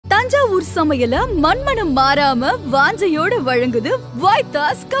தஞ்சாவூர் சமையல மண்மனம் மாறாம வாஞ்சையோட வழங்குது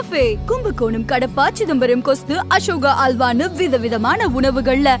வைத்தாஸ் கஃபே. கும்பகோணம், கடப்பா, சிதம்பரம், கொஸ்து, அசோகா அல்வான்னு விதவிதமான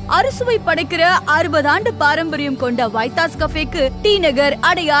உணவுகள்ல அறுசுவை படைக்கிற 60 ஆண்டு பாரம்பரியம் கொண்ட வைத்தாஸ் கஃபேக்கு டி நகர்,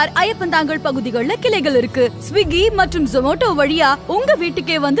 அடையார், ஐயப்பந்தாங்கல் பகுதிகள்ல கிளைகள் இருக்கு. ஸ்விக்கி மற்றும் ஜொமேட்டோ வழியா உங்க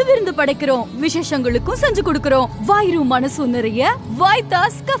வீட்டுக்கே வந்து விருந்து படைக்கிறோம். விசேஷங்களுக்கும் செஞ்சு கொடுக்கிறோம். வயிறும் மனசும் நிறைய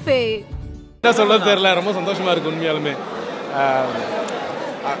வைத்தாஸ் கஃபே. என்ன சொல்றது தெரியல, ரொம்ப சந்தோஷமா இருக்கு உண்மையாலுமே.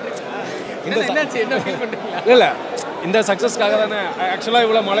 இல்லை இந்த சக்ஸஸ்க்காக தானே ஆக்சுவலாக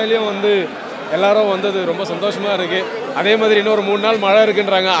இவ்வளோ மழையிலையும் வந்து எல்லாரும் வந்தது ரொம்ப சந்தோஷமாக இருக்குது. அதே மாதிரி இன்னொரு 3 நாள் மழை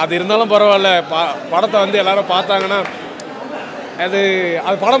இருக்குன்றாங்க. அது இருந்தாலும் பரவாயில்ல, படத்தை வந்து எல்லாரும் பார்த்தாங்கன்னா அது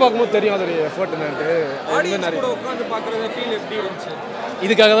படம் பார்க்கும்போது தெரியும் அதோடைய எஃபர்ட் என்னன்ட்டு.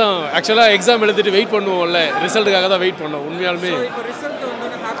 இதுக்காக தான் ஆக்சுவலாக எக்ஸாம் எழுதிட்டு வெயிட் பண்ணுவோம்ல, ரிசல்ட்டுக்காக தான் வெயிட் பண்ணோம். உண்மையாலுமே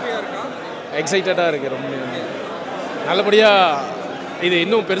எக்ஸைட்டடாக இருக்குது. ரொம்ப நல்லபடியாக இது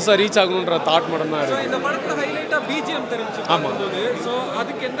இன்னும் பெருசாக ரீச் ஆகணுன்ற தாட் மட்டும் தான் இருக்குது. ஆமாம்,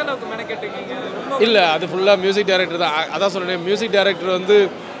 இல்லை அது ஃபுல்லாக மியூசிக் டைரக்டர் தான். அதான் சொன்னேன், மியூசிக் டைரக்டர் வந்து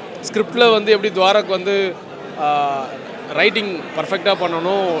ஸ்கிரிப்டில் வந்து எப்படி துவாரக் வந்து ரைட்டிங் பர்ஃபெக்டாக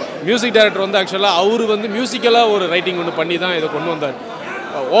பண்ணணும். மியூசிக் டைரக்டர் வந்து ஆக்சுவலாக அவர் வந்து மியூசிக்கலாக ஒரு ரைட்டிங் ஒன்று பண்ணி தான் இதை கொண்டு வந்தார்.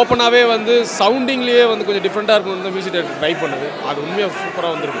 ஓப்பனாகவே வந்து சவுண்டிங்லேயே வந்து கொஞ்சம் டிஃப்ரெண்ட்டாக இருக்கணும் தான் மியூசிக் டைரக்டர் ட்ரை பண்ணது. அது உண்மையாக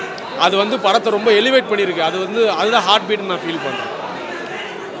சூப்பராக வந்துருக்கு. அது வந்து படத்தை ரொம்ப எலிவேட் பண்ணியிருக்கு. அது வந்து அதுதான் ஹார்ட் பீட்னு நான் ஃபீல் பண்ணுறேன்.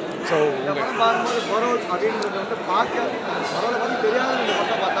 ஸோ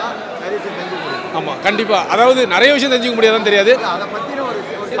ஆமாம், கண்டிப்பாக. அதாவது நிறைய விஷயம் தெரிஞ்சுக்க முடியாதான் தெரியாது.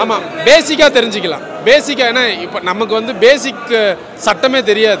 ஆமாம், பேசிக்காக தெரிஞ்சுக்கலாம். பேசிக்காக ஏன்னா இப்போ நமக்கு வந்து பேசிக் சட்டமே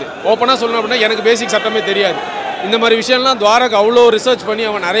தெரியாது. ஓப்பனாக சொல்லணும் அப்படின்னா எனக்கு பேசிக் சட்டமே தெரியாது. இந்த மாதிரி விஷயம்லாம் துவாரக் அவ்வளோ ரிசர்ச் பண்ணி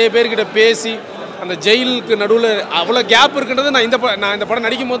அவன் நிறைய பேர்கிட்ட பேசி அந்த ஜெயிலுக்கு நடுவில் அவ்வளோ கேப் இருக்குன்றது நான் இந்த படம்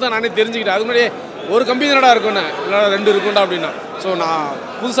நடிக்கும் போது தான் நானே தெரிஞ்சுக்கிட்டேன். அது முன்னாடியே ஒரு கம்பி தானடா இருக்கும்ண்ணே, இல்லை 2 இருக்கும்டா அப்படின்னா. ஸோ நான்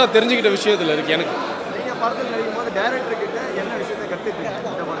புதுசாக தெரிஞ்சுக்கிட்ட விஷயத்தில் இருக்குது எனக்கு.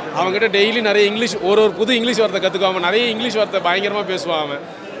 அவங்ககிட்ட டெய்லி நிறைய இங்கிலீஷ் ஒரு புது இங்கிலீஷ் வார்த்தை கற்றுக்குவான். அவன் நிறைய இங்கிலீஷ் வார்த்தை பயங்கரமாக பேசுவான். அவன்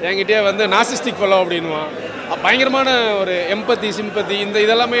என்கிட்டே வந்து நாசிஸ்டிக் ஃபெல்லோ அப்படின்வான். பயங்கரமான ஒரு எம்பத்தி, சிம்பத்தி, இந்த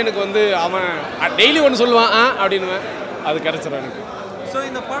இதெல்லாமே எனக்கு வந்து அவன் டெய்லி ஒன்று சொல்லுவான் அப்படின்னுவேன். அது கிடச்சிடும் எனக்கு. ஸோ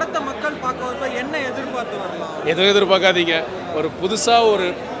இந்த படத்தை மக்கள் பார்க்க என்ன எதிர்பார்த்து வரலாம்? எதுவும் எதிர்பார்க்காதீங்க. ஒரு புதுசாக ஒரு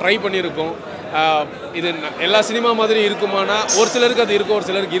ட்ரை பண்ணியிருக்கோம். இது எல்லா சினிமா மாதிரி இருக்குமானா ஒரு சிலருக்கு அது இருக்கும், ஒரு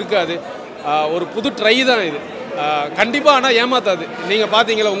சிலருக்கு இருக்காது. ஒரு புது ட்ரை தான் இது கண்டிப்பாக. ஆனால் ஏமாத்தாது. நீங்கள்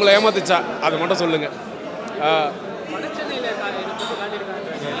பார்த்தீங்களா, உங்களை ஏமாத்துச்சா அது மட்டும் சொல்லுங்கள்.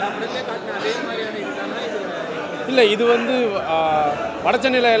 இல்லை இது வந்து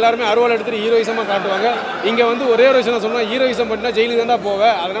வடச்சென்னையில் எல்லாருமே அறுவாள் எடுத்துகிட்டு ஹீரோயிசமாக காட்டுவாங்க. இங்கே வந்து ஒரே ஒரு விஷயம் சொன்னால், ஹீரோயிசம் பண்ணினா ஜெயிலுக்கு தான்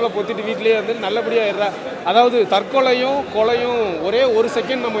போவேன், அதனால் பொத்திட்டு வீட்டிலேயே வந்து நல்லபடியாக இருறா. அதாவது தற்கொலையும் கொலையும் ஒரே ஒரு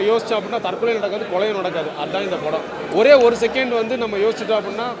செகண்ட் நம்ம யோசித்தோம் அப்படின்னா தற்கொலையும் நடக்காது, கொலையும் நடக்காது. அதுதான் இந்த படம். ஒரே ஒரு செகண்ட் வந்து நம்ம யோசிச்சிட்டோம்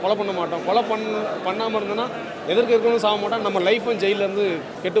அப்படின்னா கொலை பண்ண மாட்டோம். கொலை பண்ணாமல் இருந்தோன்னா எதற்கு இருக்கணும் சாக மாட்டோம். நம்ம லைஃப்பும் ஜெயிலேருந்து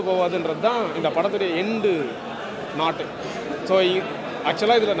கெட்டு போகாதுன்றது தான் இந்த படத்துடைய எண்டு நாட்டு. ஸோ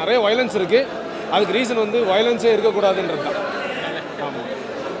ஆக்சுவலாக இதில் நிறைய வயலன்ஸ் இருக்குது. அதுக்கு ரீசன் வந்து வயலன்ஸே இருக்கக்கூடாதுன்றது தான். ஆமாம்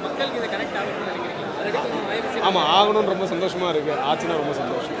ஆமாம், ஆகணும்னு ரொம்ப சந்தோஷமாக இருக்குது. ஆச்சுன்னா ரொம்ப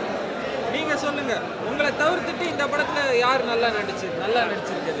சந்தோஷம். நீங்கள் சொல்லுங்கள், உங்களை தவிர்த்துட்டு இந்த படத்தில் யார் நல்லா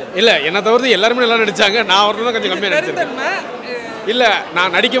நடிச்சிருக்குது? இல்லை, என்னை தவிர்த்து எல்லாருமே நல்லா நடித்தாங்க. நான் ஒருத்தர் தான் கொஞ்சம் கம்மியாக நடிச்சிருக்கேன். இல்லை,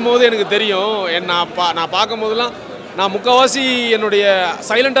 நான் நடிக்கும் போது எனக்கு தெரியும். நான் பார்க்கும் போதெல்லாம் நான் முக்கால்வாசி என்னுடைய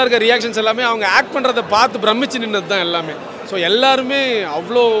சைலண்டாக இருக்க ரியாக்ஷன்ஸ் எல்லாமே அவங்க ஆக்ட் பண்ணுறதை பார்த்து பிரமிச்சு நின்னது தான் எல்லாமே. ஸோ எல்லாருமே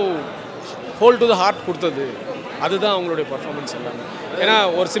அவ்வளோ ஹோல் டு த ஹார்ட் கொடுத்தது. அதுதான் அவங்களுடைய பர்ஃபார்மன்ஸ் எல்லாமே. ஏன்னா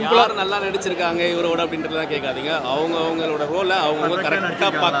ஒரு சிம்பிளாக நல்லா நடிச்சிருக்காங்க இவரோட அப்படின்றதான் கேட்காதீங்க. அவங்களோட ரோலை அவங்க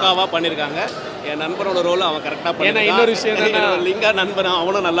கரெக்டாக பக்காவாக பண்ணியிருக்காங்க. என் நண்பனோட ரோலை அவன் கரெக்டாக பண்ணி. இன்னொரு விஷயம், லிங்கா நண்பன்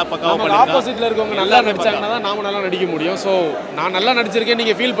அவனும் நல்லா பக்காவாக ஆப்போசிட்டில் இருக்கவங்க நல்லா நடிச்சாங்கன்னா தான் நாம நல்லா நடிக்க முடியும். ஸோ நான் நல்லா நடிச்சிருக்கேன்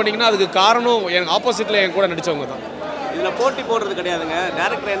நீங்கள் ஃபீல் பண்ணிங்கன்னா அதுக்கு காரணம் எனக்கு ஆப்போசிட்டில் என் கூட நடித்தவங்க தான். இதில் போட்டி போடுறது கிடையாதுங்க.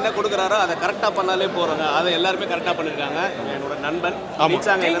 டேரக்டர் என்ன கொடுக்குறாரோ அதை கரெக்டாக பண்ணாலே போகிறாங்க. அதை எல்லாருமே கரெக்டாக பண்ணியிருக்காங்க. என்னோட நண்பன்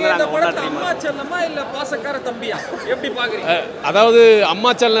பாசக்கார தம்பியா எப்படி பார்க்குறீங்க? அதாவது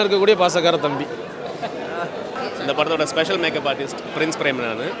அம்மாச்சாலில் இருக்கக்கூடிய பாசக்கார தம்பி. இந்த படத்தோட special makeup artist Prince frame.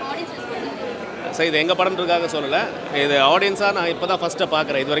 நான் ஸோ இது எங்கள் படம்ன்றதுக்காக சொல்லலை, இது ஆடியன்ஸாக நான் இப்போ தான் ஃபஸ்ட்டாக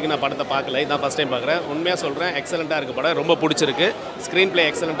பார்க்குறேன். இது வரைக்கும் நான் படத்தை பார்க்கல, இதுதான் ஃபஸ்ட் டைம் பார்க்குறேன். உண்மையாக சொல்கிறேன், எக்ஸலண்ட்டாக இருக்குது படம். ரொம்ப பிடிச்சிருக்கு. ஸ்க்ரீன் பிளே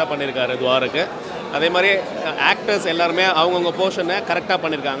எக்ஸலண்ட்டாக பண்ணியிருக்காரு துவாருக்கு. அதே மாதிரி ஆக்டர்ஸ் எல்லாருமே அவங்கவுங்க போர்ஷனை கரெக்டாக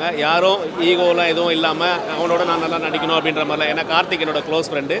பண்ணியிருக்காங்க. யாரும் ஈகோலாம் எதுவும் இல்லாமல் அவனோட நான் நல்லா நடிக்கணும் அப்படின்ற மாதிரிலாம். ஏன்னா கார்த்திக் என்னோட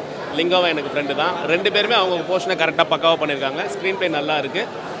க்ளோஸ் ஃப்ரெண்டு, லிங்காவும் எனக்கு ஃப்ரெண்டு தான். 2 பேருமே அவங்கவுங்க போர்ஷனை கரெக்டாக பக்காவாக பண்ணியிருக்காங்க. ஸ்க்ரீன் பிளே நல்லா இருக்குது.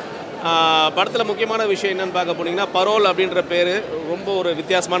 படத்தில் முக்கியமான விஷயம் என்னென்னு பார்க்க போனீங்கன்னா பரோல் அப்படின்ற பேர் ரொம்ப ஒரு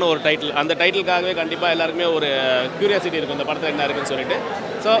வித்தியாசமான ஒரு டைட்டில். அந்த டைட்டிலுக்காகவே கண்டிப்பாக எல்லாருக்குமே ஒரு க்யூரியாசிட்டி இருக்கும் இந்த படத்தில் என்ன இருக்குன்னு சொல்லிட்டு.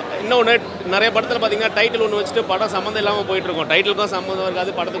 ஸோ இன்னொன்று நிறைய படத்தில் பார்த்தீங்கன்னா டைட்டில் ஒன்று வச்சுட்டு படம் சம்மந்தம் இல்லாமல் போயிட்டுருக்கோம். டைட்டிலுக்கும் சம்மந்தம்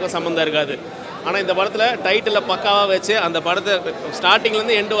இருக்காது, படத்துக்கும் சம்மந்தம் இருக்காது. ஆனால் இந்த படத்தில் டைட்டிலை பக்காவாக வச்சு அந்த படத்தை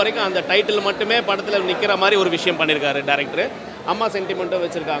ஸ்டார்டிங்லேருந்து எண்டு வரைக்கும் அந்த டைட்டில் மட்டுமே படத்தில் நிற்கிற மாதிரி ஒரு விஷயம் பண்ணியிருக்காரு டேரக்டர். அம்மா சென்டிமெண்ட்டும்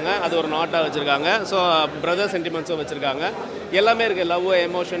வச்சுருக்காங்க, அது ஒரு நாட்டாக வச்சுருக்காங்க. ஸோ பிரதர் சென்டிமெண்ட்ஸும் வச்சுருக்காங்க. எல்லாமே இருக்குது, லவ்,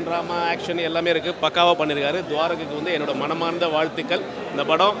 எமோஷன், ட்ராமா, ஆக்ஷன் எல்லாமே இருக்குது. பக்காவாக பண்ணியிருக்காரு. துவாரகுக்கு வந்து என்னோட மனமார்ந்த வாழ்த்துக்கள். இந்த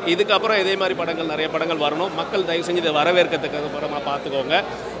படம் இதுக்கப்புறம் இதே மாதிரி படங்கள் நிறைய படங்கள் வரணும். மக்கள் தயவு செஞ்சு இதை வரவேற்கிறதுக்காக படமாக பார்த்துக்கோங்க.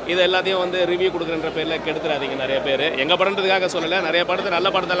 இது எல்லாத்தையும் வந்து ரிவ்யூ கொடுக்குறன்ற பேரில் கெடுத்துறாதீங்க. நிறைய பேர் எங்கள் படன்றதுக்காக சொல்லலை, நிறைய படத்தை நல்ல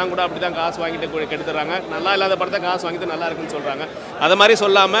படத்தெல்லாம் கூட அப்படி தான் காசு வாங்கிட்டு கெடுத்துறாங்க. நல்லா இல்லாத படத்தை காசு வாங்கிட்டு நல்லா இருக்குன்னு சொல்கிறாங்க. அதை மாதிரி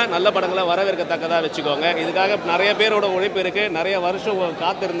சொல்லாமல் நல்ல படங்களை வரவேற்கத்தக்கதாக வச்சுக்கோங்க. இதுக்காக நிறைய பேரோட உழைப்பு இருக்குது. நிறைய வருஷம்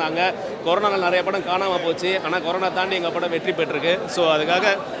காத்திருந்தாங்க. கொரோனாவில் நிறைய படம் காணாமல் போச்சு. ஆனால் கொரோனா தாண்டி எங்கள் படம் வெற்றி பெற்றிருக்கு. ஸோ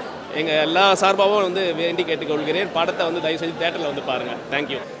அதுக்காக எங்கள் எல்லா சார்பாகவும் வந்து வேண்டி கேட்டுக்கொள்கிறேன். படத்தை வந்து தயவு செஞ்சு தேட்டரில் வந்து பாருங்கள்.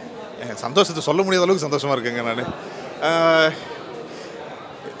 தேங்க்யூ. சந்தோஷத்தை சொல்ல முடியாத அளவுக்கு சந்தோஷமாக இருக்குங்க. நான்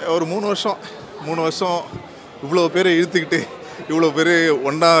ஒரு 3 வருஷம் இவ்வளோ பேரை இழுத்துக்கிட்டு இவ்வளோ பேர்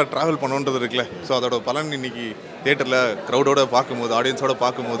ஒன்றா ட்ராவல் பண்ணோன்றது இருக்குல்ல. ஸோ அதோட பலன் இன்றைக்கி தேட்டரில் க்ரௌடோட பார்க்கும்போது, ஆடியன்ஸோடு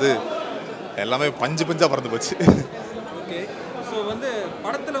பார்க்கும்போது எல்லாமே பஞ்சாக பறந்து போச்சு. ஓகே, ஸோ வந்து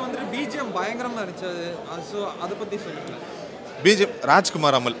படத்தில் வந்துட்டு பிஜிஎம் பயங்கரமாக இருந்துச்சு. ஸோ அதை பற்றி சொல்லுங்கள். பிஜிஎம்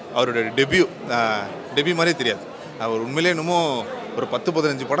ராஜ்குமார் அமல் அவரோட டெபியூ மாதிரியே தெரியாது. அவர் உண்மையிலே இன்னமும் ஒரு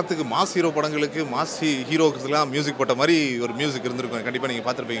 10-15 படத்துக்கு மாஸ் ஹீரோ படங்களுக்கு மாஸ் ஹீரோக்குலாம் மியூசிக் போட்ட மாதிரி ஒரு மியூசிக் இருந்திருக்கும். கண்டிப்பாக நீங்கள்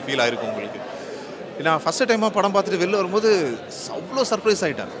பார்த்துருப்பீங்க, ஃபீல் ஆகிருக்கும் உங்களுக்கு. நான் ஃபஸ்ட்டு டைமாக படம் பார்த்துட்டு வெளில வரும்போது அவ்வளோ சர்ப்ரைஸ்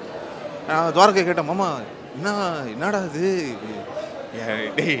ஆகிட்டேன். நான் துவாரகை கேட்டேன், மாமா என்னடா இது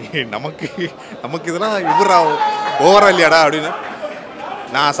டேய் நமக்கு இதெல்லாம் இவரா ஓவரா இல்லையாடா அப்படின்னு.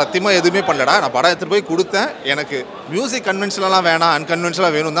 நான் சத்தியமாக எதுவுமே பண்ணலடா, நான் படம் எடுத்துகிட்டு போய் கொடுத்தேன். எனக்கு மியூசிக் கன்வென்ஷனலாக வேணாம்,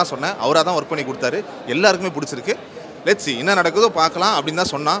 அன்கன்வென்ஷனலாக வேணும்னு தான் சொன்னேன். அவராக தான் ஒர்க் பண்ணி கொடுத்தாரு. எல்லாருக்குமே பிடிச்சிருக்கு. லெட்ஸ் சி என்ன நடக்குதோ பார்க்கலாம் அப்படின்னு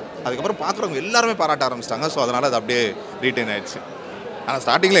தான் சொன்னான். அதுக்கப்புறம் பார்க்குறவங்க எல்லாருமே பாராட்ட ஆரம்பிச்சிட்டாங்க. ஸோ அதனால் அது அப்படியே ரீட்டைன் ஆகிடுச்சு. ஆனால்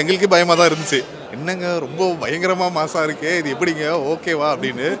ஸ்டார்டிங்கில் எங்களுக்கே பயமாக தான் இருந்துச்சு. என்னங்க ரொம்ப பயங்கரமாக மாசாக இருக்கே, இது எப்படிங்க ஓகேவா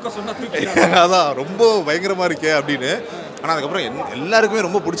அப்படின்னு. அதான் ரொம்ப பயங்கரமாக இருக்கே அப்படின்னு. ஆனால் அதுக்கப்புறம் எல்லாருக்குமே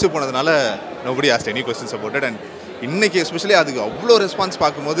ரொம்ப பிடிச்சி போனதுனால nobody asked any questions about it. And இன்னைக்கு எஸ்பெஷலி அதுக்கு அவ்வளோ ரெஸ்பான்ஸ்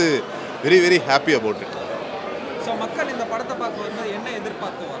பார்க்கும்போது very very happy about it. So மக்கள் இந்த படத்தை பார்க்க வரும்போது என்ன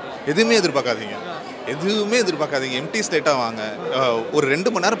எதிர்பார்த்து வரலாம்? எதுவுமே எதிர்பார்க்காதீங்க. எம்டி ஸ்டேட்டாக வாங்க. ஒரு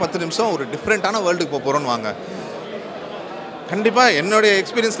 2 மணி நேரம் 10 நிமிஷம் ஒரு டிஃப்ரெண்ட்டான வேர்ல்டுக்கு போகிறோன்னு வாங்க. கண்டிப்பாக என்னுடைய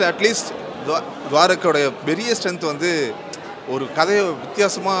எக்ஸ்பீரியன்ஸில் அட்லீஸ்ட் துவாரகோடைய பெரிய ஸ்ட்ரென்த் வந்து ஒரு கதையை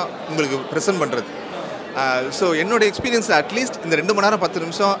வித்தியாசமாக உங்களுக்கு ப்ரெசென்ட் பண்ணுறது. ஸோ என்னோடய எக்ஸ்பீரியன்ஸில் அட்லீஸ்ட் இந்த 2 மணி நேரம் 10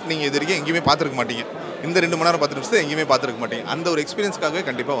 நிமிஷம் நீங்கள் இது வரைக்கும் எங்கேயுமே பார்த்துருக்க மாட்டீங்க. இந்த 2 மணி நேரம் 10 நிமிஷத்தை எங்கேயுமே பார்த்துருக்க மாட்டீங்க. அந்த ஒரு எக்ஸ்பீரியன்ஸ்க்காகவே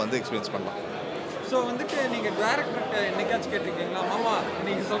கண்டிப்பாக வந்து எக்ஸ்பீரியன்ஸ் பண்ணலாம். ஸோ வந்துட்டு நீங்கள் டேரக்டர்கிட்ட என்னைக்காச்சும் கேட்டிருக்கீங்களா, மாமா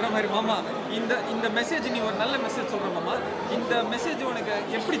நீங்கள் சொல்கிற மாதிரி மாமா இந்த மெசேஜ் நீ ஒரு நல்ல மெசேஜ் சொல்கிற மாமா, இந்த மெசேஜ் உனக்கு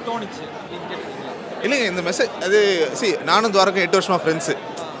எப்படி தோணுச்சு அப்படின்னு கேட்டிருக்கீங்களா? இல்லைங்க, இந்த மெசேஜ் அது நானும் துவாரகம் 8 வருஷமாக ஃப்ரெண்ட்ஸு.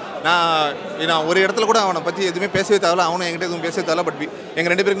 நான் ஒரு இடத்துல கூட அவனை பற்றி எதுவுமே பேசவே தேவையில்ல, அவனை என்கிட்ட எதுவும் பேசவே தேவையில்ல. பட்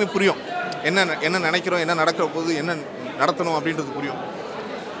எங்கள் 2 பேருக்குமே புரியும் என்ன நினைக்கிறோம், என்ன நடக்கிற போது, என்ன நடத்தணும் அப்படின்றது புரியும்.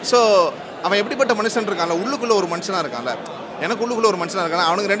 ஸோ அவன் எப்படிப்பட்ட மனுஷன் இருக்கான்ல, உள்ளுக்குள்ளே ஒரு மனுஷனாக இருக்கான்ல, எனக்கு உள்ளுக்குள்ளே ஒரு மனுஷனாக இருக்கான்.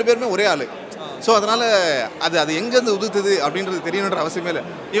 அவனுக்கு 2 பேருமே ஒரே ஆள். ஸோ அதனால் அது எங்கேருந்து உதுத்துது அப்படின்றது தெரியணுன்ற அவசியமே இல்லை.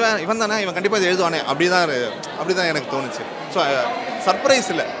 இவன் தானே, இவன் கண்டிப்பாக இது எழுதுவானே அப்படி தான் எனக்கு தோணுச்சு. ஸோ சர்ப்ரைஸ்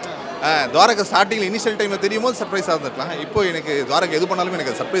இல்லை. துவாரகா ஸ்டார்டிங்கில் இனிஷியல் டைமில் தெரியும் போது சர்ப்ரைஸாக இருந்துருக்கலாம். இப்போ எனக்கு துவாரகா எது பண்ணாலுமே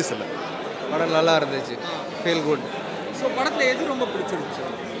எனக்கு சர்ப்ரைஸ் இல்லை. படம் நல்லா இருந்துச்சு, ஃபீல் குட். ஸோ படத்தில் எது ரொம்ப பிடிச்சிருந்துச்சு?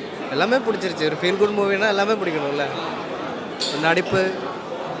 எல்லாமே பிடிச்சிருச்சு. ஒரு ஃபீல் குட் மூவினா எல்லாமே பிடிக்கணும்ல. நடிப்பு,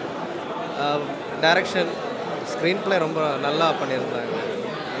 டைரக்ஷன், ஸ்க்ரீன் பிளே ரொம்ப நல்லா பண்ணியிருந்தாங்க.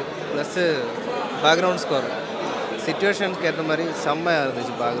 ப்ளஸ்ஸு பேக்ரவுண்ட் ஸ்கோர் சிச்சுவேஷன்ஸ்க்கு ஏற்ற மாதிரி செம்மையாக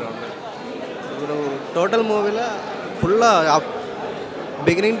இருந்துச்சு. பேக்ரவுண்டு ஒரு டோட்டல் மூவியில் ஃபுல்லாக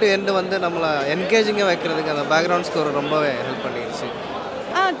பிகினிங் டு எண்டு வந்து நம்மளை என்கேஜிங்காக வைக்கிறதுக்கு அந்த பேக்ரவுண்ட் ஸ்கோர் ரொம்பவே ஹெல்ப் பண்ணிடுச்சு.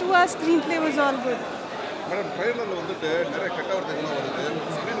 To our screenplay was all good. Madam ட்ரெய்லரில் வந்துட்டு நிறைய கெட்ட வார்த்தைகள்லாம் வருது.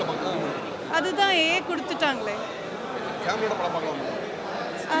 ஸ்க்ரீனில் பார்க்கலாம் அதுதான் கொடுத்துட்டாங்களே. ஃபேமிலியோட படம் பார்க்கலாம்.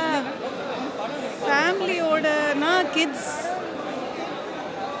 ஃபேமிலியோடனா கிட்ஸ்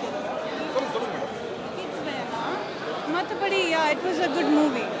மற்றபடி it was a good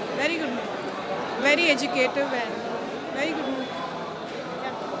movie, very good movie, very educative and very good movie.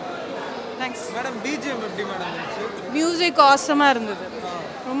 Thanks. Madam BGM எப்படி மேடம் இருந்துச்சு? மியூசிக் ஆசமாக இருந்தது,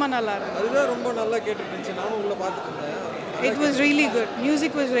 ரொம்ப நல்லா இருந்தது. அதுதான் ரொம்ப நல்லா கேட்டுருந்துச்சு, நானும் உள்ள பார்த்துட்டு இருந்தேன். It was really good,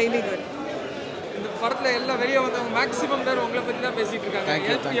 music was really good. இந்த படத்தில் எல்லாம் வெளியே வந்தவங்க மேக்ஸிமம் பேர் உங்களை பற்றி தான் பேசிகிட்டு இருக்காங்க.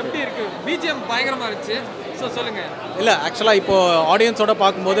 எப்படி இருக்கு? பிஜிஎம் பயங்கரமாக இருந்துச்சு. ஸோ சொல்லுங்கள். இல்லை, ஆக்சுவலாக இப்போது ஆடியன்ஸோட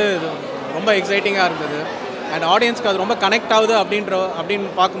பார்க்கும்போது ரொம்ப எக்ஸைட்டிங்காக இருந்தது. அண்ட் ஆடியன்ஸ்க்கு அது ரொம்ப கனெக்ட் ஆகுது அப்படின்னு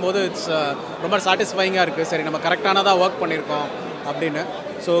பார்க்கும்போது இட்ஸ் ரொம்ப சாட்டிஸ்ஃபைங்காக இருக்குது. சரி நம்ம கரெக்டானதாக ஒர்க் பண்ணியிருக்கோம் அப்படின்னு.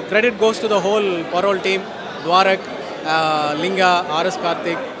 So credit goes to the whole parole team, Dwarak, Lingaa, RS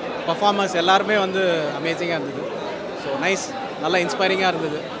Karthik, performance எல்லாருமே வந்து அமேசிங்காக இருந்தது. ஸோ நைஸ், நல்லா இன்ஸ்பைரிங்காக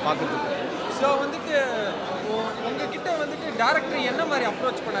இருந்தது பார்க்குறதுக்கு. ஸோ வந்துட்டு உங்ககிட்ட வந்துட்டு டேரக்டர் என்ன மாதிரி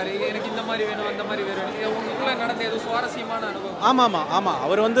அப்ரோச் பண்ணாரு? எனக்கு இந்த மாதிரி வேணும், அந்த மாதிரி வேணும், உங்களுக்குள்ள நடந்த ஏதோ சுவாரஸ்யமான அனுபவம்? ஆமாம்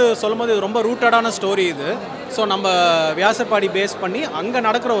அவர் வந்து சொல்லும்போது இது ரொம்ப ரூட்டடான ஸ்டோரி இது. ஸோ நம்ம வியாசர்பாடி பேஸ் பண்ணி அங்கே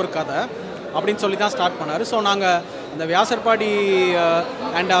நடக்கிற ஒரு கதை அப்படின்னு சொல்லி தான் ஸ்டார்ட் பண்ணார். ஸோ நாங்கள் இந்த வியாசர்பாடி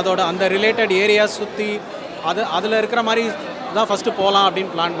அண்ட் அதோட அந்த ரிலேட்டட் ஏரியாஸ் சுற்றி அதில் இருக்கிற மாதிரி தான் ஃபஸ்ட்டு போகலாம்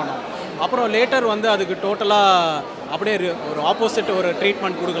அப்படின்னு பிளான் பண்ணோம். அப்புறம் லேட்டர் வந்து அதுக்கு டோட்டலாக அப்படியே ஒரு ஆப்போசிட் ஒரு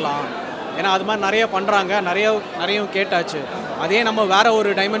ட்ரீட்மெண்ட் கொடுக்கலாம். ஏன்னா அது மாதிரி நிறைய பண்ணுறாங்க, நிறைய கேட்டாச்சு. அதே நம்ம வேறு ஒரு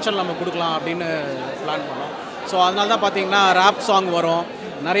டைமென்ஷன் நம்ம கொடுக்கலாம் அப்படின்னு பிளான் பண்ணோம். ஸோ அதனால தான் பார்த்தீங்கன்னா ரேப் சாங் வரும்,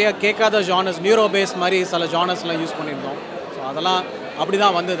 நிறைய கேட்காத ஜானர்ஸ், நியூரோ பேஸ் மாதிரி சில ஜானர்ஸ்லாம் யூஸ் பண்ணியிருந்தோம். ஸோ அதெல்லாம் அப்படி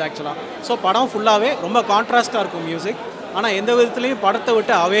தான் வந்தது ஆக்சுவலாக. ஸோ படம் ஃபுல்லாகவே ரொம்ப கான்ட்ராஸ்ட்டாக இருக்கும் மியூசிக். ஆனால் எந்த விதத்துலேயும் படத்தை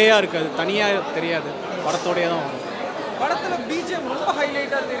விட்டு அவையாக இருக்காது, தனியாக தெரியாது, படத்தோடையே தான் வரும். படத்துல பிஜிஎம் ரொம்ப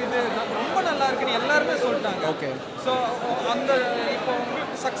ஹைலைட்டா தெரியுது, ரொம்ப நல்லா இருக்குன்னு எல்லாருமே சொல்லிட்டாங்க. ஓகே. ஸோ அந்த இப்போ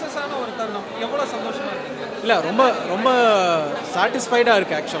சக்ஸஸான ஒரு தருணம் எவ்வளோ சந்தோஷமா இருக்கு? இல்லை, ரொம்ப சாட்டிஸ்ஃபைடாக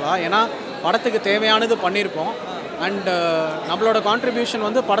இருக்குது ஆக்சுவலாக. ஏன்னா படத்துக்கு தேவையானது பண்ணியிருக்கோம். அண்டு நம்மளோட கான்ட்ரிபியூஷன்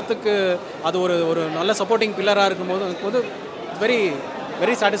வந்து படத்துக்கு அது ஒரு நல்ல சப்போர்ட்டிங் பில்லராக இருக்கும்போது வெரி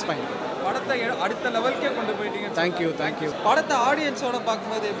வெரி சாட்டிஸ்ஃபைங். படத்தை அடுத்த லெவலுக்கே கொண்டு போயிட்டீங்க. தேங்க்யூ. படத்தை ஆடியன்ஸோட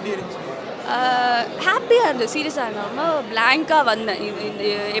பார்க்கும்போது எப்படி இருந்துச்சு? ஹாப்பியாக இருந்தது. சீரியஸாக இருந்தேன். ரொம்ப பிளாங்காக வந்தேன். இது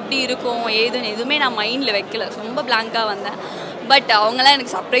எப்படி இருக்கும் ஏதுன்னு எதுவுமே நான் மைண்டில் வைக்கல. ரொம்ப பிளாங்காக வந்தேன். பட் அவங்களாம்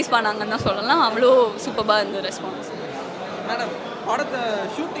எனக்கு சர்ப்ரைஸ் பண்ணாங்கன்னு தான் சொல்லலாம். அவ்வளோ சூப்பராக இருந்தது ரெஸ்பான்ஸ். மேடம், படத்தை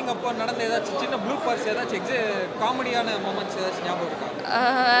ஷூட்டிங் அப்போ நடந்த ஏதாச்சும் சின்ன ப்ளூ பார்ஸ் ஏதாச்சும் காமெடியான மூமெண்ட்ஸ் ஏதாச்சும் ஞாபகம் இருக்கா?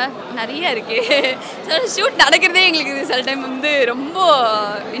 நிறைய இருக்கு. ஷூட் நடக்கிறதே எங்களுக்கு சில டைம் வந்து ரொம்ப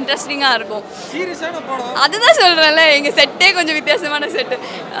இன்ட்ரெஸ்டிங்காக இருக்கும். சீரியஸான படம் அதுதான் சொல்கிறேன்ல, எங்கள் செட்டே கொஞ்சம் வித்தியாசமான செட்டு.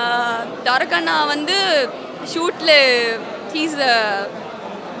 தாரகண்ணா வந்து ஷூட்டில் ஹீஸ்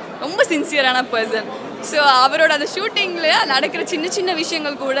ரொம்ப சின்சியரான பர்சன். ஸோ அவரோட அந்த ஷூட்டிங்கில் நடக்கிற சின்ன சின்ன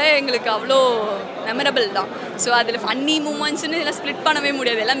விஷயங்கள் கூட எங்களுக்கு அவ்வளோ மெமரபிள் தான். ஸோ அதில் ஃபன்னி மூமெண்ட்ஸ்னு இதெல்லாம் ஸ்ப்ளிட் பண்ணவே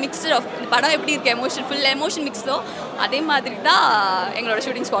முடியாது. எல்லாம் மிக்சர் ஆஃப் படம் எப்படி இருக்குது, ஃபுல் எமோஷன் மிக்ஸோ அதே மாதிரி தான் எங்களோட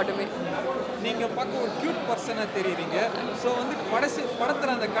ஷூட்டிங் ஸ்பாட்டுமே. நீங்கள் பார்க்க ஒரு க்யூட் பர்சனாக தெரியுறீங்க. ஸோ வந்து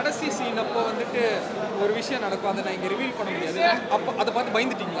படத்தில் அந்த கடைசி சீன் அப்போ வந்துட்டு ஒரு விஷயம் நடக்கும், அதை நான் இங்கே ரிவீல் பண்ண முடியாது. அப்போ அதை பார்த்து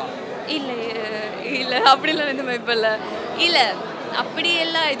பயந்துட்டீங்களா? இல்லை அப்படிலாம் எதுவும் பயப்படல. இல்லை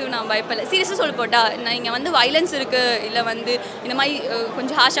அப்படியெல்லாம் எதுவும் நான் பயப்படல. சீரியஸாக சொல்ல போட்டால் நான் இங்கே வந்து வைலன்ஸ் இருக்குது, இல்லை வந்து இந்த மாதிரி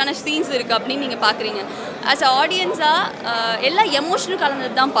கொஞ்சம் ஹாஷான சீன்ஸ் இருக்குது அப்படின்னு நீங்கள் பார்க்குறீங்க. ஆஸ் அ ஆடியன்ஸாக எல்லா எமோஷனும்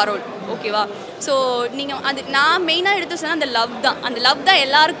கலந்தது தான் பரோல். ஓகேவா? ஸோ நீங்கள் அது நான் மெயினாக எடுத்து சொன்னால் அந்த லவ் தான்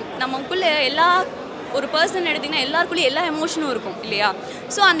எல்லாருக்கும் நமக்குள்ளே ஒரு பர்சன் எடுத்திங்கன்னா எல்லாருக்குள்ளேயும் எல்லா எமோஷனும் இருக்கும் இல்லையா?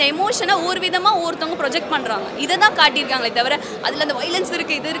 ஸோ அந்த எமோஷனை ஒரு விதமாக ஒருத்தவங்க ப்ரொஜெக்ட் பண்ணுறாங்க. இதை தான் காட்டியிருக்காங்களே தவிர அதில் அந்த வைலன்ஸ்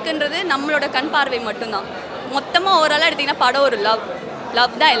இருக்குது இது இருக்குன்றது நம்மளோட கண் பார்வை மட்டும்தான். மொத்தமாக ஓவராலாக எடுத்திங்கன்னா படம் ஒரு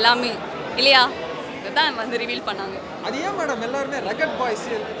லவ் தான் எல்லாமே இல்லையா? இதுதான் வந்து ரிவீல் பண்ணாங்க. அது ஏன் மேடம் எல்லாருமே ரகட் பாய்ஸ்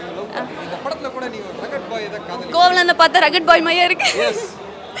இந்த படத்தில் கூட நீங்கள் ரகட் பாய் தான் காதல் கோவலனை பார்த்தா ரகட் பாய் மையா இருக்கு.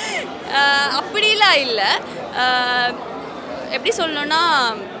 அப்படிலாம் இல்லை. எப்படி சொல்லணும்னா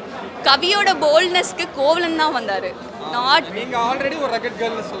கவியோட போல்ட்னஸ்க்கு கோவலன் தான் வந்தார். நீங்க ஆல்ரெடி ஒரு ரகட்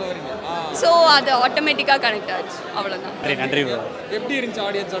கேர்ள்னு சொல்ல வரீங்க. ஸோ அது ஆட்டோமேட்டிக்காக கனெக்ட் ஆச்சு. அவ்வளோதான். நன்றி. எப்படி இருந்துச்சு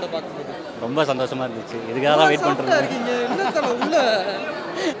ஆடியன்ஸோட பார்க்கும்போது? ரொம்ப சந்தோஷமாக இருந்துச்சு. இதுக்காக தான் வெயிட் பண்ணுறோம்.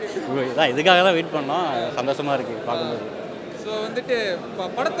 இதுக்காக தான் வெயிட் பண்ணோம். சந்தோஷமாக இருக்குது பார்க்கும்போது. ஸோ வந்துட்டு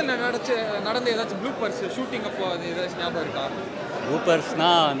படத்தில் நடந்த ஏதாச்சும் ப்ளூ பர்ஸ் ஷூட்டிங் அப்போ அது ஏதாச்சும் ஞாபகம் இருக்கா?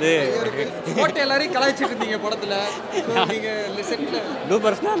 ப்ளூப்பர்ஸ்னால் வந்து போட்டு எல்லாரையும் கலாய்ச்சிட்டு இருந்தீங்க படத்தில். நீங்கள் செட்டில்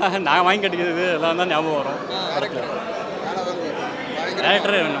ப்ளூப்பர்ஸ்னால் நான் வாங்கி கட்டிக்கிறது எல்லாம் தான் ஞாபகம் வரும். டேரக்டர்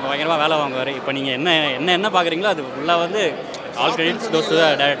பயங்கரமாக வேலை வாங்குவார். இப்போ நீங்கள் என்ன பார்க்குறீங்களோ அது ஃபுல்லாக வந்து all credits goes to the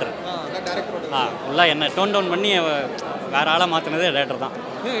director. ஃபுல்லாக என்ன டோன் டவுன் பண்ணி வேறு ஆளாக மாற்றினதே டேரக்டர் தான்.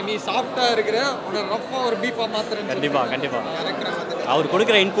 நீ சாஃப்டாக இருக்கிற உன்னை ரஃப்பாக ஒரு பீஃபாக மாற்றுறேன். கண்டிப்பாக அவர்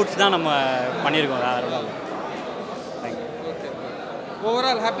கொடுக்குற இன்புட்ஸ் தான் நம்ம பண்ணியிருக்கோம். வேறு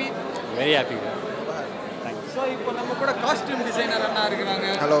overall happy, very happy. So இப்போ நம்ம கூட காஸ்டியூம் டிசைனர் அண்ணா இருக்கிறாங்க.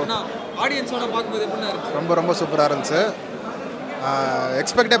 ஹலோ, ஆடியன்ஸோட பார்க்கும்போது எப்படின்னா இருக்கு? ரொம்ப சூப்பராக இருந்துச்சு.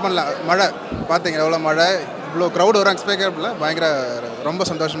 எக்ஸ்பெக்டே பண்ணல. மழை பார்த்தீங்க எவ்வளோ மழை, இவ்வளோ க்ரௌட் வரும் எக்ஸ்பெக்டே பண்ணல. பயங்கர ரொம்ப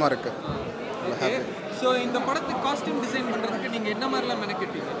சந்தோஷமாக இருக்குது. ஸோ இந்த படத்துக்கு காஸ்டியூம் டிசைன் பண்ணுறதுக்கு நீங்கள் என்ன மாதிரிலாம்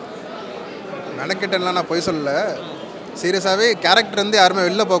மெனக்கிட்டீங்க? மெனக்கிட்டேன்லாம் நான் போய் சொல்லலை. சீரியஸாகவே கேரக்டர் வந்து யாருமே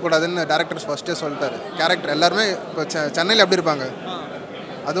வெளில போகக்கூடாதுன்னு டேரக்டர்ஸ் ஃபஸ்ட்டே சொல்லிட்டாரு. கேரக்டர் எல்லாருமே இப்போ சென்னையில் எப்படி இருப்பாங்க,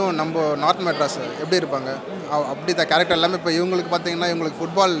 அதுவும் நம்ம நார்த் மெட்ராஸ் எப்படி இருப்பாங்க அப்படி தான் கேரக்டர் எல்லாமே. இப்போ இவங்களுக்கு பார்த்தீங்கன்னா இவங்களுக்கு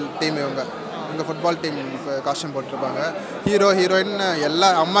ஃபுட்பால் டீம், இவங்க இங்கே ஃபுட்பால் டீம் காஸ்டியூம் போட்டிருப்பாங்க. ஹீரோ ஹீரோயின் எல்லா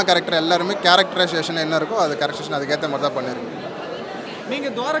அம்மா கேரக்டர் எல்லாருமே கேரக்டரைசேஷன் என்ன இருக்கோ அது கேரக்டரைசேஷன் அதுக்கேற்ற மாதிரி தான் பண்ணியிருக்கு.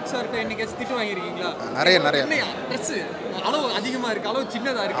 நீங்கள் துவாரக் சார்கிட்ட என்னைக்காச்சும் திட்டு வாங்கியிருக்கீங்களா? நிறைய ட்ரெஸ் அளவு அதிகமாக இருக்குது, அளவு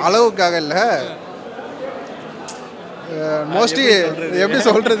சின்னதாக இருக்குது. அளவுக்காக இல்லை, மோஸ்ட்லி எப்படி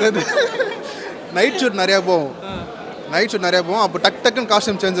சொல்கிறது, நைட் ஷூட் நிறையா போகும். அப்போ டக்குன்னு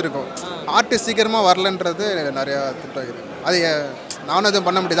காஸ்டியூம் சேஞ்ச் இருக்கும். ஆர்டிஸ்ட் சீக்கிரமாக வரலன்றது நிறையா திட்டாகுது. அது நானும் எதுவும்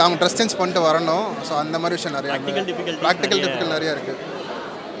பண்ண முடியாது, அவங்க ட்ரெஸ் சேஞ்ச் பண்ணிட்டு வரணும். ஸோ அந்த மாதிரி விஷயம் நிறையா ப்ராக்டிக்கல் டிஃபிகல்ட் நிறையா இருக்குது.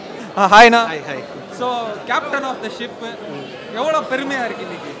 ஹாய்ண்ணா. Hi. So captain of the ship எவ்வளோ பெருமையாக இருக்குது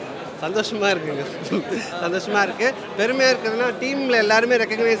இன்றைக்கி? சந்தோஷமாக இருக்குங்க, சந்தோஷமாக இருக்குது. பெருமையாக இருக்குதுன்னா டீமில் எல்லாருமே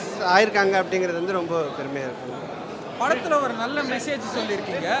ரெக்கக்னைஸ் ஆயிருக்காங்க அப்படிங்கிறது வந்து ரொம்ப பெருமையாக இருக்குது. படத்தில் ஒரு நல்ல மெசேஜ்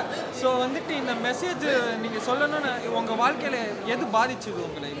சொல்லியிருக்கீங்க. ஸோ வந்துட்டு இந்த மெசேஜ் நீங்கள் சொல்லணும்னு உங்கள் வாழ்க்கையில் எது பாதிச்சுது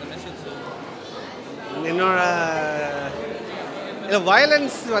உங்களை இந்த மெசேஜ்? என்னோட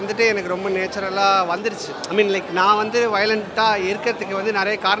வயலன்ஸ் வந்துட்டு எனக்கு ரொம்ப நேச்சுரலாக வந்துருச்சு. ஐ மீன் லைக் நான் வந்து வயலண்ட்டாக இருக்கிறதுக்கு வந்து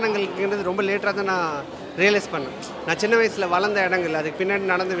நிறைய காரணங்கள் இருக்குன்றது ரொம்ப லேட்டாக தான் நான் ரியலைஸ் பண்ணேன். நான் சின்ன வயசில் வளர்ந்த இடங்கள், அதுக்கு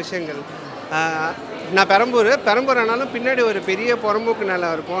பின்னாடி நடந்த விஷயங்கள். நான் பெரம்பூர் ஆனாலும் பின்னாடி ஒரு பெரிய புறம்போக்கு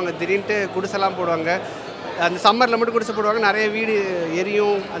நிலம் இருக்கும். அங்கே திடீர்னுட்டு குடிசெல்லாம் போடுவாங்க. அந்த சம்மரில் மட்டும் குடிசை போடுவாங்க, நிறைய வீடு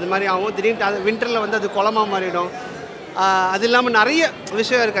எரியும், அது மாதிரி ஆகும். திடீர்னு அது வின்டரில் வந்து அது குளமாக மாறிடும். அது இல்லாமல் நிறைய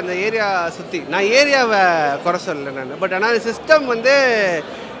விஷயம் இருக்குது அந்த ஏரியா சுற்றி. நான் ஏரியாவை குறை சொல்லலை நான், பட் ஆனால் சிஸ்டம் வந்து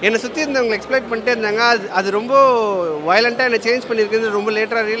என்னை சுற்றி இருந்தவங்களை எக்ஸ்ப்ளைட் பண்ணிட்டே இருந்தாங்க. அது ரொம்ப வயலண்ட்டாக என்னை சேஞ்ச் பண்ணியிருக்குன்னு ரொம்ப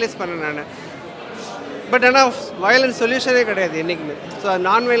லேட்டராக ரியலைஸ் பண்ணேன் நான். பட் ஆனால் வயலன்ஸ் சொல்யூஷனே கிடையாது என்றைக்குமே. ஸோ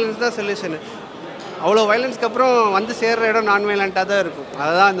நான் வயலன்ஸ் தான் சொல்யூஷனு. அவ்வளோ வயலன்ஸ்க்கு அப்புறம் வந்து சேர்கிற இடம் நான் வயலண்ட்டாக தான் இருக்கும்.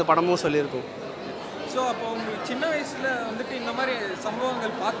 அதை தான் இந்த படமும் சொல்லியிருக்கும். ஸோ அப்போ உங்களுக்கு சின்ன வயசில் வந்துட்டு இந்த மாதிரி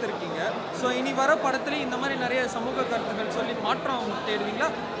சம்பவங்கள் பார்த்துருக்கீங்க. ஸோ இனி வர படத்துலேயும் இந்த மாதிரி நிறைய சமூக கருத்துக்கள் சொல்லி மாற்றம் தேடுவீங்களா,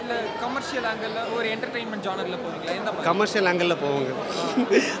 இல்லை கமர்ஷியல் ஆங்கிளில் ஒரு என்டர்டெயின்மெண்ட் ஜானரில் போவீங்களா? எந்த கமர்ஷியல் ஆங்கிளில் போவாங்க.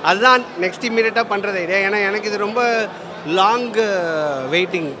 அதுதான் நெக்ஸ்ட் இமீடியட்டாக பண்ணுறது ஐடியா. ஏன்னா எனக்கு இது ரொம்ப லாங்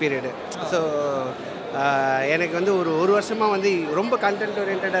வெயிட்டிங் பீரியடு. ஸோ எனக்கு வந்து ஒரு வருஷமாக வந்து ரொம்ப கண்டென்ட்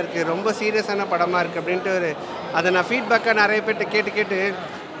ஓரியன்டாக இருக்குது, ரொம்ப சீரியஸான படமாக இருக்குது அப்படின்ட்டு அதை நான் ஃபீட்பேக்காக நிறைய பேர்கிட்ட கேட்டு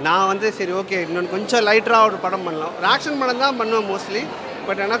நான் வந்து சரி ஓகே இன்னொன்று கொஞ்சம் லைட்டராக ஒரு படம் பண்ணலாம். ஒரு ஆக்ஷன் படம் தான் பண்ணுவேன் மோஸ்ட்லி.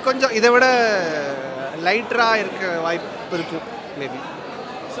 பட் ஆனால் கொஞ்சம் இதை விட லைட்டராக இருக்க வாய்ப்பு இருக்கும் மேபி.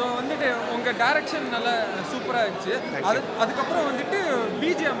 ஸோ வந்துட்டு உங்கள் டைரக்ஷன் நல்லா சூப்பராக இருந்துச்சு. அதுக்கப்புறம் வந்துட்டு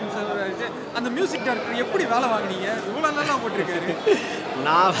பிஜிஎம் இருந்துச்சு. அந்த மியூசிக் டைரக்டர் எப்படி வேலை வாங்கினீங்க? இவ்வளோ நல்லா போட்டிருக்காரு.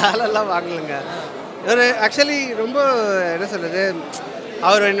 நான் வேலைலாம் வாங்கலைங்க. ஒரு ஆக்சுவலி ரொம்ப என்ன சொல்கிறது,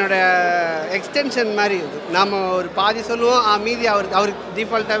 அவர் என்னோட எக்ஸ்டென்ஷன் மாதிரி. நாம் ஒரு பாதி சொல்லுவோம், மீதி அவருக்கு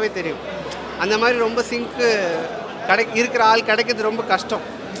டிஃபால்ட்டாகவே தெரியும். அந்த மாதிரி ரொம்ப சிங்க்கு இருக்கிற ஆள் கிடைக்கிறது ரொம்ப கஷ்டம்.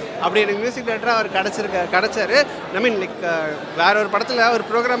 அப்படி எனக்கு மியூசிக் டைரக்டராக அவர் கிடச்சாரு. ஐ மீன் லைக் வேற ஒரு படத்தில் அவர்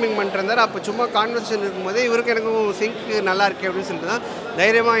ப்ரோக்ராமிங் பண்ணிட்டுருந்தார். அப்போ சும்மா கான்வர்சேஷன் இருக்கும்போதே இவருக்கு எனக்கும் சிங்க்கு நல்லா இருக்கே அப்படின்னு சொல்லிட்டு தான்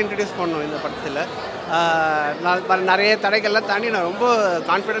தைரியமாக இன்ட்ரடியூஸ் பண்ணோம் இந்த படத்தில். நான் நிறைய தடைகள்லாம் தாண்டி நான் ரொம்ப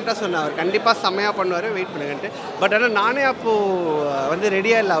கான்ஃபிடென்ட்டாக சொன்னேன் அவர் கண்டிப்பாக செம்மையாக பண்ணுவார், வெயிட் பண்ணுங்கன்ட்டு. பட் ஆனால் நானே அப்போது வந்து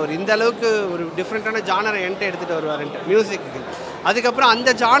ரெடியாக இல்லை. அவர் இந்த அளவுக்கு ஒரு டிஃப்ரெண்ட்டான ஜானரை என்கிட்ட எடுத்துகிட்டு வருவாருன்ட்டு மியூசிக்கு. அதுக்கப்புறம் அந்த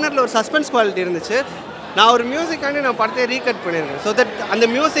ஜானரில் ஒரு சஸ்பென்ஸ் குவாலிட்டி இருந்துச்சு. நான் ஒரு மியூசிக்காண்டி நான் படத்தை ரீகட் பண்ணியிருக்கேன். ஸோ தட் அந்த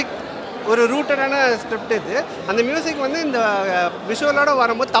மியூசிக் ஒரு ரூட்டடான ஸ்கிரிப்ட் இது. அந்த மியூசிக் வந்து இந்த விஷுவலோடு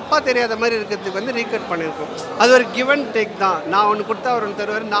வரும்போது தப்பாக தெரியாத மாதிரி இருக்கிறதுக்கு வந்து ரீகட் பண்ணியிருக்கோம். அது ஒரு கிவ் அண்ட் டேக் தான். நான் ஒன்று கொடுத்தா அவர் ஒன்று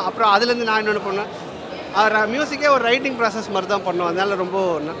தருவார். அப்புறம் அதுலேருந்து நான் இன்னொன்று பண்ணேன். மியூசிக்கே ஒரு ரைட்டிங் ப்ராசஸ் மாதிரி தான் பண்ணோம். அதனால் ரொம்ப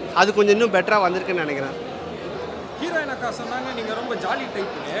அது கொஞ்சம் இன்னும் பெட்டராக வந்திருக்குன்னு நினைக்கிறேன். ஹீரோயின் அக்கா சொன்னாங்க நீங்கள் ரொம்ப ஜாலி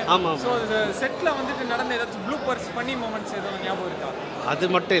டைப். ஆமாம். ஸோ செட்டில் வந்துட்டு நடந்த ஏதாச்சும் ப்ளூப்பர்ஸ் ஃபன்னி மூமெண்ட்ஸ் எதுவும் ஞாபகம் இருக்கா? அது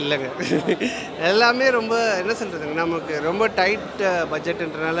மட்டும் இல்லைங்க, எல்லாமே ரொம்ப என்ன சொல்கிறதுங்க, நமக்கு ரொம்ப டைட்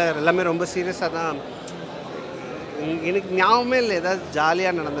பட்ஜெட்டுன்றனால எல்லாமே ரொம்ப சீரியஸாக தான். எனக்கு ஞாபகமே இல்லை ஏதாவது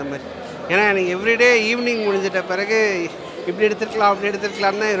ஜாலியாக நடந்த மாதிரி. ஏன்னா எனக்கு எவ்ரிடே ஈவினிங் முடிஞ்சிட்ட பிறகு இப்படி எடுத்துருக்கலாம் அப்படி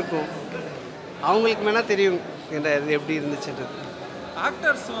எடுத்துருக்கலான்னு தான் இருக்கும். அவங்களுக்கு மேலே தெரியும் என்ன இது எப்படி இருந்துச்சுன்றது.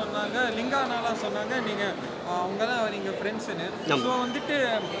 ஆக்டர்ஸ் சொன்னாங்க, லிங்கானாலாம் சொன்னாங்க நீங்கள் அவங்க தான் நீங்கள் ஃப்ரெண்ட்ஸுன்னு. ஸோ வந்துட்டு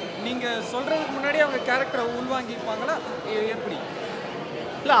நீங்கள் சொல்கிறதுக்கு முன்னாடி அவங்க கேரக்டரை உள்வாங்கிப்பாங்களா எப்படி?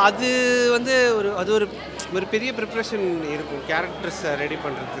 இல்லை அது வந்து ஒரு பெரிய ப்ரிப்ரேஷன் இருக்கும் கேரக்டர்ஸை ரெடி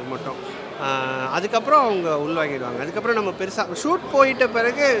பண்ணுறதுக்கு மட்டும். அதுக்கப்புறம் அவங்க உள்வாங்கிடுவாங்க. அதுக்கப்புறம் நம்ம பெருசாக ஷூட் போயிட்ட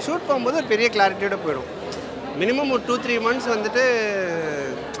பிறகு ஷூட் போகும்போது ஒரு பெரிய கிளாரிட்டியோட போயிடும். மினிமம் ஒரு 2-3 months வந்துட்டு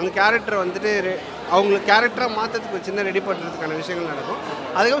அந்த கேரக்டரை வந்துட்டு அவங்களுக்கு கேரக்டராக மாற்றத்துக்கு ஒரு சின்ன ரெடி பண்ணுறதுக்கான விஷயங்கள் நடக்கும்.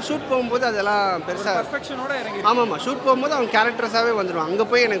 அதுக்கப்புறம் ஷூட் போகும்போது அதெல்லாம் பெருசாக பர்ஃபெக்ஷனோட இறங்கி. ஆமாம், ஷூட் போகும்போது அவங்க கேரக்டர்ஸாகவே வந்துடும். அங்கே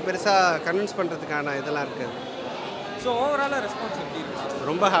போய் எனக்கு பெருசாக கன்வின்ஸ் பண்ணுறதுக்கான இதெல்லாம் இருக்குது. ஸோ ஓவராலாக ரெஸ்பான்ஸ் எப்படி இருக்குது?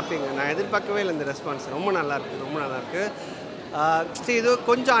 ரொம்ப ஹாப்பிங்க. நான் எதிர்பார்க்கவே இல்லை இந்த ரெஸ்பான்ஸ். ரொம்ப நல்லாயிருக்கு, ரொம்ப நல்லாயிருக்கு. சரி இது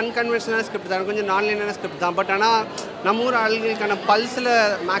கொஞ்சம் அன்கன்வென்ஷனல் ஸ்கிரிப்ட் தான், கொஞ்சம் நான்லைனான ஸ்கிரிப்ட் தான். பட் ஆனால் நம்ம ஊர் ஆளுங்களுக்கான பல்ஸில்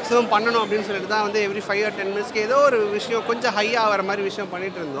மேக்ஸிமம் பண்ணணும் அப்படின்னு சொல்லிட்டு தான் வந்து எவ்ரி 5 or 10 minutesக்கு ஏதோ ஒரு விஷயம் கொஞ்சம் ஹையாக வர மாதிரி விஷயம்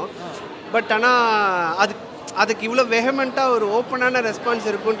பண்ணிகிட்டு இருந்தோம். பட் ஆனால் அதுக்கு இவ்வளோ வெஹமெண்ட்டாக ஒரு ஓப்பனான ரெஸ்பான்ஸ்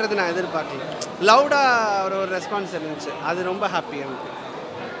இருக்குன்றது நான் எதிர்பார்க்கல. லவுடாக ஒரு ரெஸ்பான்ஸ் இருந்துச்சு, அது ரொம்ப ஹாப்பி எனக்கு.